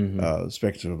 red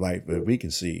spectrum of light that we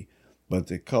can see. But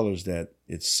the colors that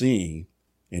it's seeing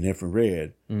in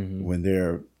infrared, when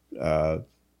they're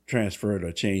transferred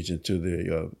or changed into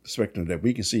the spectrum that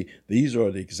we can see, these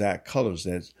are the exact colors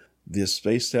that this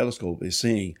space telescope is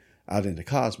seeing out in the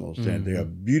cosmos, and they are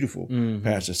beautiful.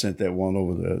 Pastor sent that one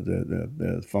over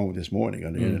the phone this morning,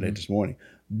 on the internet this morning.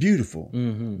 Beautiful.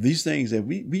 These things that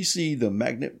we see, the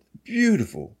magnet,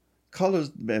 beautiful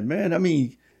colors, man. I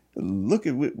mean, look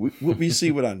at what we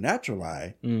see with our natural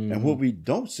eye and what we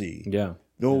don't see. Yeah.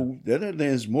 Though that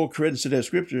lends more credence to that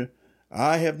scripture.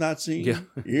 I have not seen,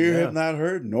 ear have not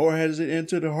heard, nor has it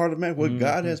entered the heart of man what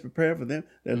God has prepared for them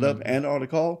that love and are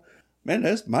called. Man,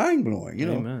 that's mind blowing.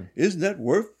 Amen. Isn't that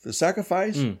worth the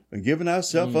sacrifice and giving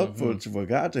ourselves up for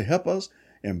God to help us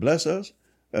and bless us?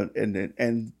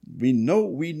 And we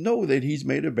know that He's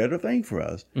made a better thing for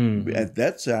us. And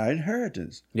that's our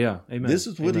inheritance. Yeah, amen. This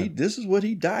is what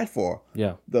He died for.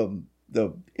 Yeah.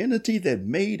 The entity that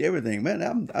made everything, man,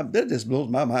 that just blows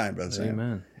my mind, Brother Sam.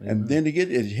 Amen. And then it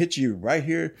hits you right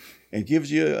here and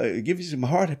gives you some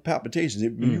heart palpitations.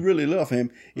 If you really love Him,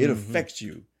 it affects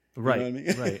you. Right. You know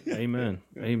what I mean? Right. Amen.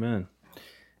 Amen.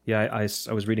 Yeah, I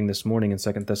was reading this morning in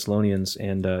 2 Thessalonians,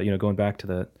 and going back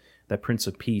to that Prince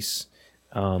of Peace.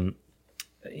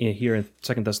 Here in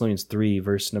 2 Thessalonians 3,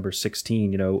 verse number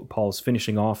 16, Paul's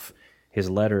finishing off his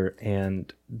letter,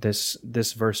 and this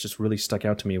verse just really stuck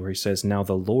out to me, where he says, "Now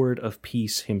the Lord of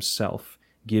peace Himself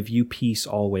give you peace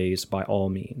always by all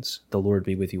means. The Lord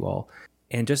be with you all."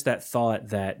 And just that thought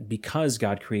that because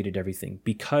God created everything,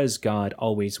 because God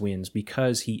always wins,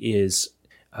 because He is,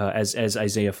 as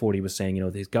Isaiah 40 was saying,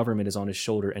 His government is on His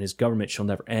shoulder, and His government shall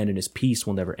never end, and His peace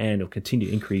will never end. It'll continue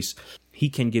to increase. He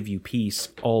can give you peace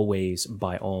always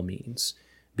by all means.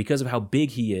 Because of how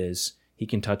big He is, He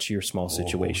can touch your small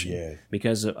situation. Yeah.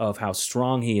 Because of how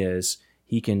strong He is,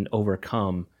 He can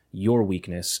overcome your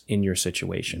weakness in your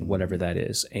situation, whatever that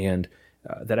is. And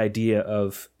that idea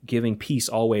of giving peace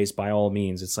always by all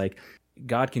means, it's like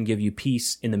God can give you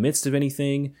peace in the midst of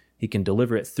anything. He can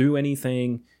deliver it through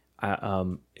anything.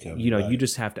 You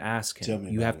just have to ask Him.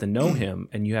 You have to know Him,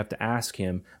 and you have to ask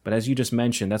Him. But as you just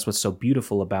mentioned, that's what's so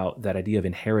beautiful about that idea of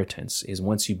inheritance, is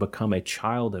once you become a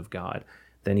child of God,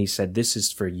 then He said, this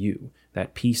is for you.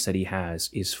 That peace that He has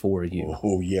is for you.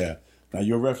 Oh yeah. Now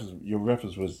your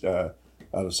reference was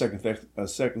out of 2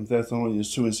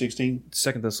 Thessalonians 2 and 16?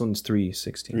 2 Thessalonians 3,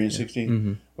 16. 3 and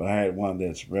 16? But I had one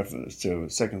that's reference to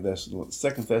 2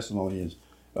 Thessalonians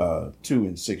 2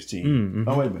 and 16.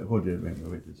 Oh, wait a minute. Wait a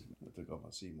minute. I took off my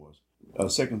Seymour's.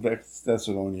 2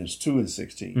 Thessalonians 2 and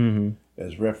 16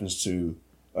 as reference to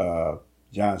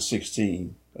John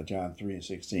 16, John 3 and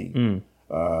 16.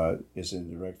 It's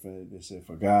in direct. It said,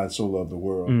 "For God so loved the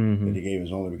world that He gave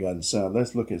His only begotten Son."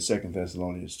 Let's look at 2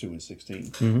 Thessalonians 2 and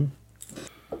 16.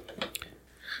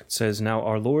 It says, "Now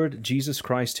our Lord Jesus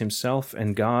Christ Himself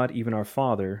and God, even our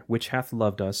Father, which hath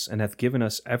loved us and hath given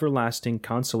us everlasting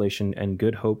consolation and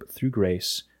good hope through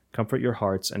grace, comfort your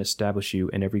hearts and establish you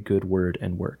in every good word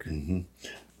and work."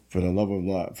 For the love of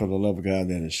God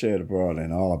that is shed abroad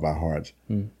in all of our hearts.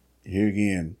 Here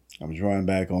again, I'm drawing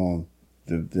back on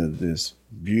this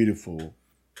beautiful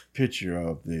picture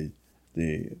of the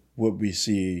what we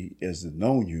see as the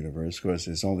known universe. Of course,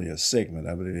 it's only a segment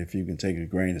of it. If you can take a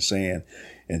grain of sand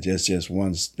and that's just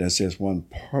one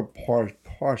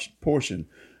portion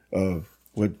of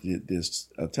what this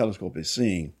telescope is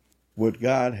seeing. What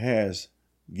God has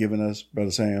given us,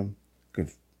 Brother Sam,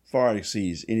 could far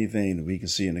exceeds anything that we can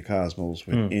see in the cosmos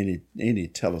with any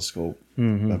telescope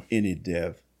of any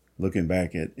depth, looking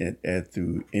back at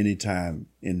through any time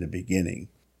in the beginning.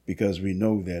 Because we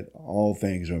know that all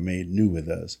things are made new with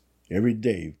us. Every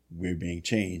day we're being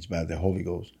changed by the Holy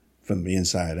Ghost from the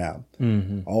inside out.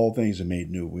 All things are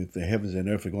made new. If the heavens and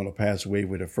earth are going to pass away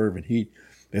with a fervent heat,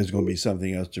 there's going to be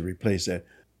something else to replace that.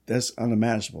 that's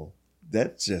unimaginable.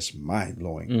 That's just mind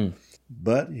blowing.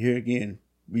 But here again,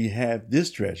 we have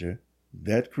this treasure,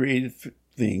 that created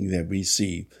thing that we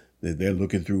see that they're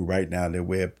looking through right now,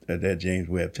 that James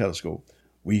Webb telescope.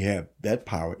 We have that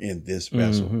power in this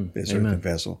vessel, this earthen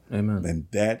vessel. Amen. And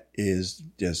that is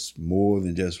just more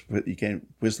than just, you can't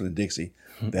whistle and Dixie.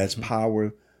 That's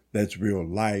power. That's real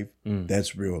life.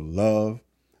 That's real love.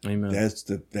 Amen.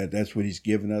 That's what he's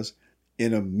given us.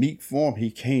 In a meek form,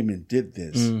 he came and did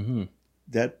this.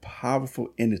 That powerful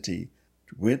entity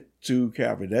went to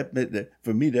Calvary. That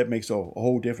for me, that makes a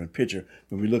whole different picture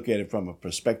when we look at it from a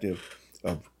perspective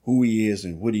of who he is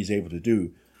and what he's able to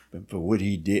do, but for what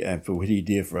he did and for what he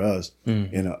did for us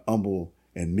in a humble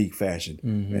and meek fashion.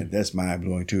 And that's mind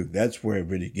blowing too. That's where it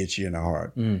really gets you in the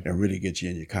heart and really gets you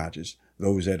in your conscience.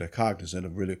 Those that are cognizant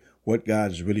of really what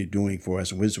God is really doing for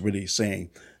us and what's really saying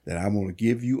that I want to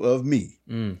give you of me,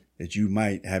 that you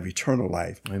might have eternal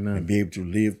life and be able to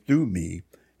live through me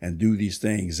and do these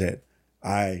things that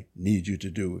I need you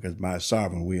to do, because my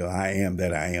sovereign will, I am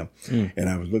that I am. And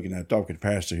I was talking to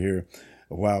Pastor here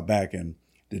a while back, and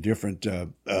the different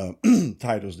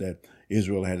titles that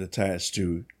Israel had attached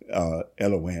to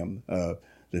Elohim,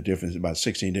 the difference, about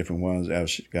 16 different ones.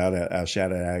 God, Al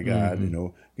Shaddai, God,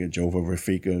 Jehovah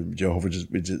Rafika, Jehovah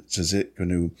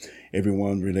Tzidkenu,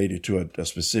 everyone related to a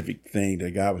specific thing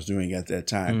that God was doing at that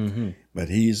time. But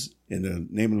he's, in the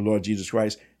name of the Lord Jesus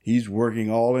Christ, he's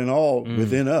working all in all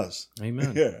within us.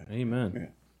 Amen. Amen. Yeah.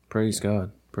 Praise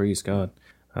God. Praise God.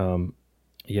 The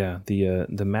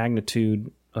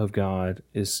magnitude of God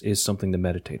is something to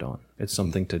meditate on. It's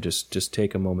something to just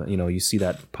take a moment. You see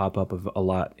that pop up a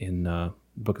lot in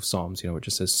Book of Psalms, where it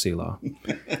just says Selah.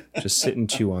 Just sit and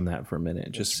chew on that for a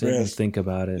minute. Just sit and think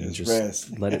about it and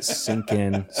just let it sink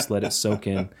in, just let it soak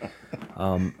in.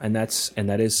 And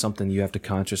that is something you have to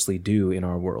consciously do in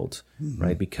our world,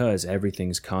 right? Because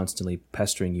everything's constantly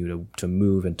pestering you to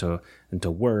move and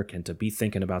to work and to be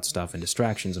thinking about stuff and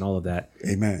distractions and all of that.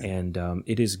 Amen. And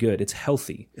it is good. It's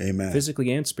healthy. Amen.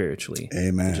 Physically and spiritually.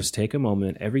 Amen. To just take a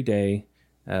moment every day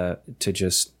to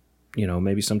just,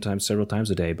 maybe sometimes several times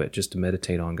a day, but just to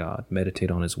meditate on God, meditate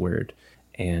on his word,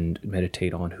 and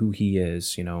meditate on who he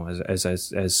is. As I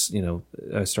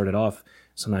started off,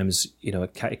 sometimes,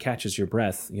 it catches your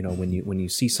breath, when you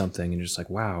see something and you're just like,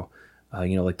 wow,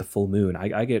 like the full moon.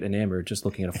 I get enamored just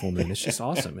looking at a full moon. It's just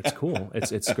awesome. It's cool.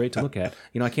 It's great to look at.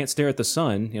 I can't stare at the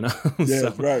sun, Yeah,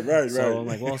 so, right. So I'm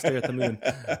like, well, I'll stare at the moon.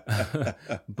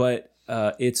 But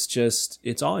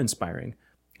it's awe inspiring.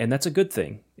 And that's a good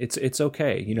thing. It's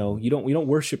okay. We don't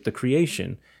worship the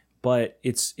creation, but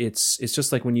it's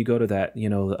just like when you go to that,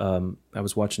 I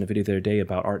was watching a video the other day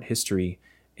about art history,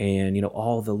 and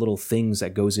all the little things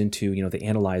that goes into, they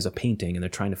analyze a painting and they're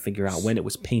trying to figure out when it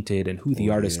was painted and who the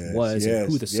artist was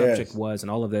and who the subject was and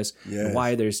all of this, and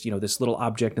why there's this little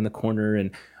object in the corner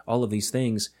and all of these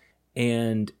things.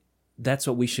 And that's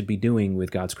what we should be doing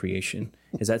with God's creation,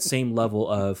 is that same level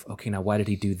of, okay, now why did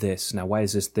he do this? Now, why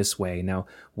is this way? Now,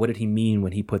 what did he mean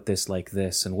when he put this like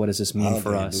this? And what does this mean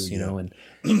for us?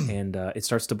 And it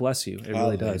starts to bless you. It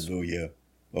really does. Hallelujah.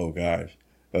 Oh, gosh.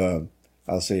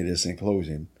 I'll say this in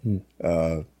closing.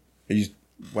 I used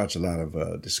to watch a lot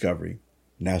of Discovery,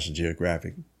 National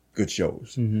Geographic, good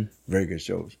shows, very good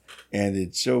shows. And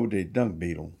it showed a dung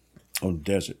beetle on the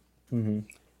desert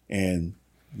and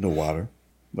no water.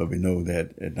 But we know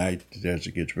that at night the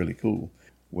desert gets really cool.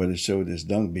 Well, it showed this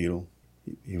dung beetle.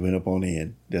 He went up on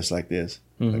end just like this,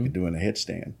 like doing a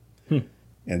headstand.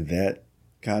 And that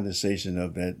condensation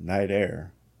of that night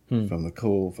air from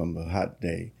the hot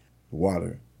day, the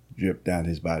water dripped down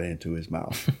his body into his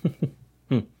mouth.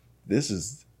 This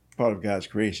is part of God's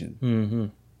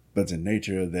creation. But the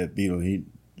nature of that beetle,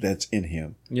 that's in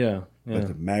him. Yeah. But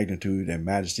the magnitude and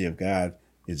majesty of God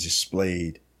is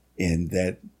displayed in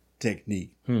that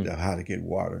technique of how to get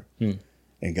water.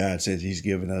 And God says he's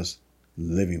given us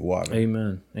living water.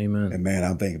 Amen. And man,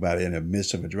 I'm thinking about it, in the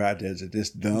midst of a dry desert, this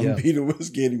dung beetle was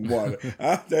getting water.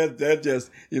 That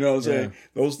just, what I'm saying?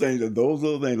 Those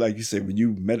little things, like you said, when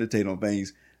you meditate on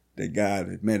things that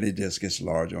God, man, it just gets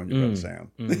large on you, Brother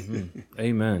Sam.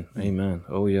 Amen.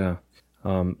 Oh yeah.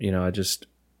 I just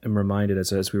am reminded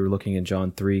as we were looking in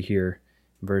John 3 here,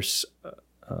 verse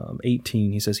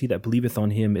 18, he says, he that believeth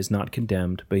on him is not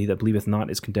condemned, but he that believeth not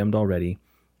is condemned already,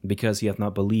 because he hath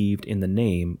not believed in the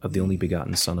name of the only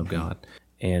begotten Son of God.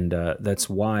 And that's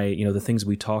why, the things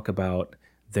we talk about,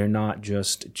 they're not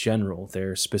just general,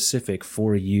 they're specific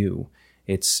for you.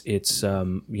 It's if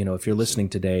you're listening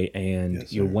today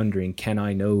and you're wondering, can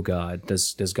I know God?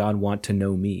 Does God want to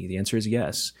know me? The answer is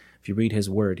yes. If you read his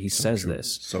word, he says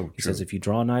this. He says, if you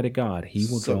draw nigh to God, he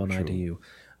will draw nigh to you.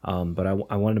 But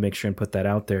I wanted to make sure and put that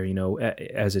out there,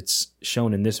 as it's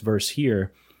shown in this verse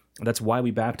here. That's why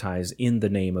we baptize in the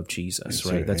name of Jesus,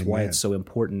 right? That's why it's so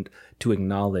important to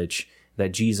acknowledge that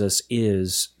Jesus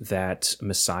is that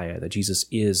Messiah, that Jesus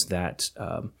is that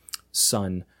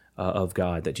Son of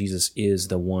God, that Jesus is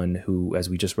the one who, as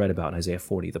we just read about in Isaiah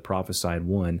 40, the prophesied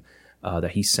one,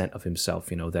 that he sent of himself,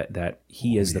 that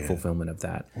he is the fulfillment of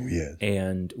that.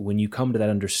 And when you come to that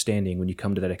understanding, when you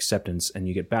come to that acceptance and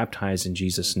you get baptized in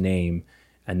Jesus' name,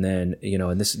 and then,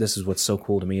 and this is what's so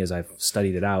cool to me as I've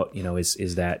studied it out,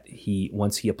 is that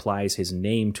once he applies his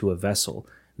name to a vessel,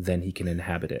 then he can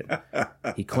inhabit it.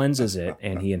 He cleanses it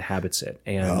and he inhabits it.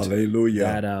 And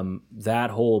hallelujah. That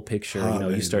whole picture,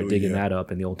 you start digging that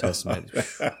up in the Old Testament.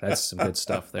 That's some good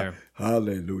stuff there.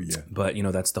 Hallelujah. But,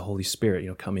 that's the Holy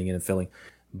Spirit, coming in and filling.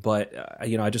 But,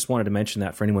 I just wanted to mention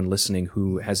that for anyone listening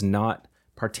who has not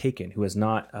partaken, who has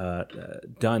not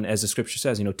done, as the scripture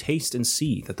says, taste and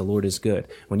see that the Lord is good.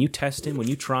 When you test him, when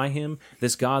you try him,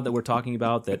 this God that we're talking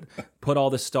about that put all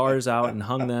the stars out and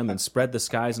hung them and spread the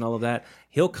skies and all of that,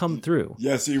 he'll come through.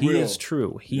 Yes, he will. He is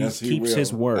true. He keeps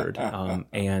his word.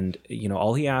 And,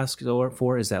 all he asks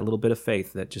for is that little bit of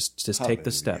faith that just take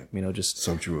the step, just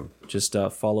so true. Just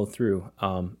follow through.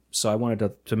 So I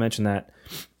wanted to mention that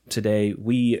today.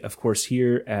 We, of course,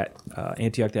 here at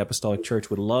Antioch the Apostolic Church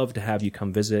would love to have you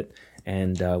come visit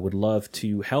and would love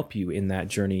to help you in that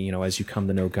journey, as you come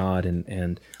to know God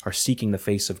and are seeking the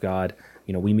face of God.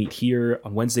 We meet here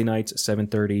on Wednesday nights at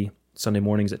 7:30, Sunday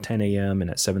mornings at 10 a.m.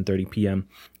 and at 7:30 p.m.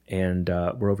 And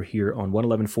we're over here on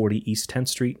 11140 East 10th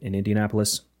Street in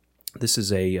Indianapolis. This is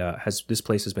this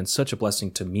place has been such a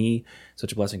blessing to me,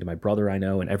 such a blessing to my brother I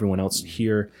know, and everyone else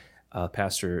here.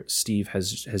 Pastor Steve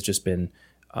has just been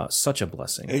such a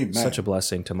blessing. Amen. Such a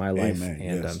blessing to my life. Amen.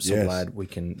 And Yes. I'm so glad we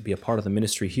can be a part of the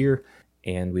ministry here.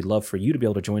 And we'd love for you to be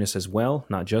able to join us as well,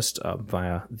 not just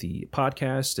via the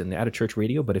podcast and the Out of Church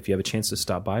Radio, but if you have a chance to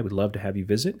stop by, we'd love to have you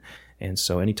visit. And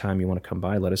so anytime you want to come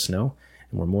by, let us know.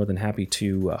 And we're more than happy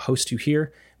to host you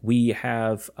here. We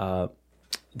have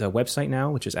the website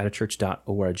now, which is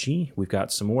outofchurch.org. We've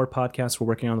got some more podcasts we're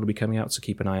working on that'll be coming out, so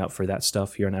keep an eye out for that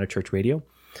stuff here on Out of Church Radio.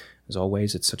 As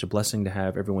always, it's such a blessing to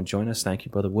have everyone join us. Thank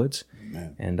you, Brother Woods.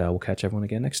 Amen. And we'll catch everyone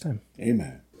again next time.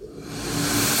 Amen.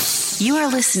 You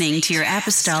are listening to your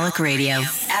Apostolic Radio,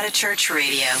 Out of Church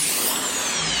Radio.